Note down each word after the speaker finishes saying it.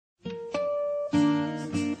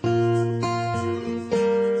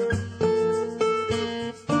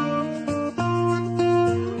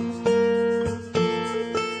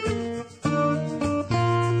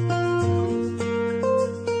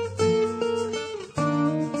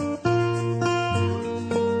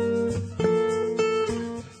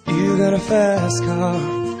got a fast car,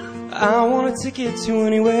 I want a ticket to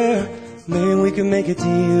anywhere. Maybe we can make a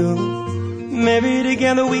deal. Maybe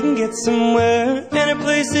together we can get somewhere. Any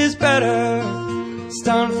place is better.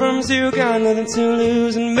 Starting from zero, got nothing to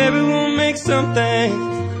lose, and maybe we'll make something.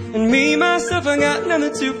 And me, myself, I got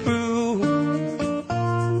nothing to prove.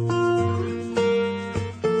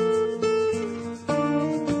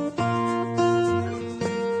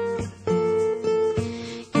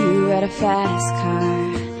 You got a fast car,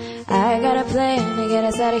 I got a plan to get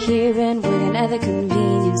us out of here, and we're gonna the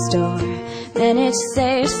convenience store. Manage to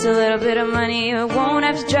save just a little bit of money, you won't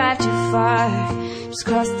have to drive too far. Just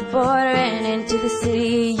cross the border and into the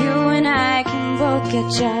city. You and I can both get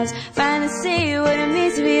jobs, finally see what it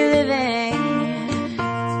means to be living.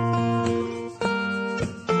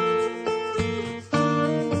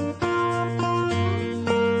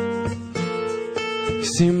 You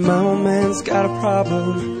see, my old man's got a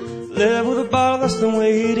problem. Live with a bottle, that's the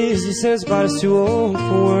way it is. He says his body's too old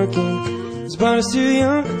for working, his body's too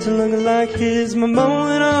young to look like his. My mom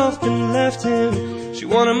went off and left him. She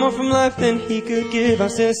wanted more from life than he could give. I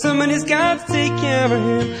said somebody's got to take care of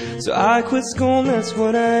him, so I quit school and that's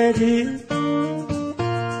what I did.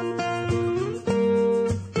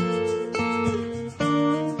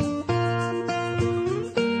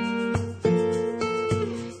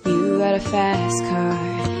 You got a fast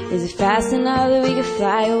car, is it fast enough that we could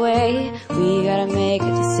fly away? We gotta make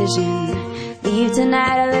a decision, leave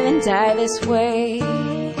tonight or live and die this way.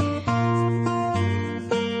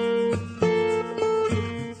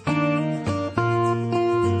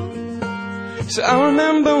 So I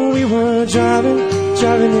remember we were driving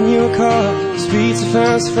in your car. Speed so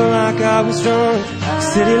fast, felt like I was drunk.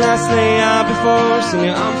 City lights lay out before us, and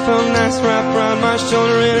your arm felt nice wrapped around my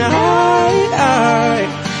shoulder. And I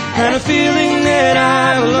had a feeling that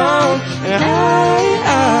I belonged, and I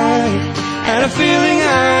had a feeling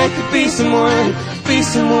I could be someone, be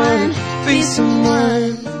someone, be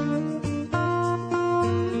someone.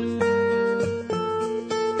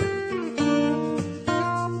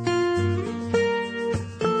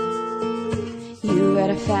 You got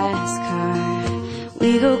a fast car,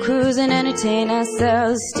 we go cruise and entertain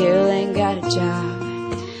ourselves. Still ain't got a job,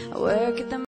 I work at the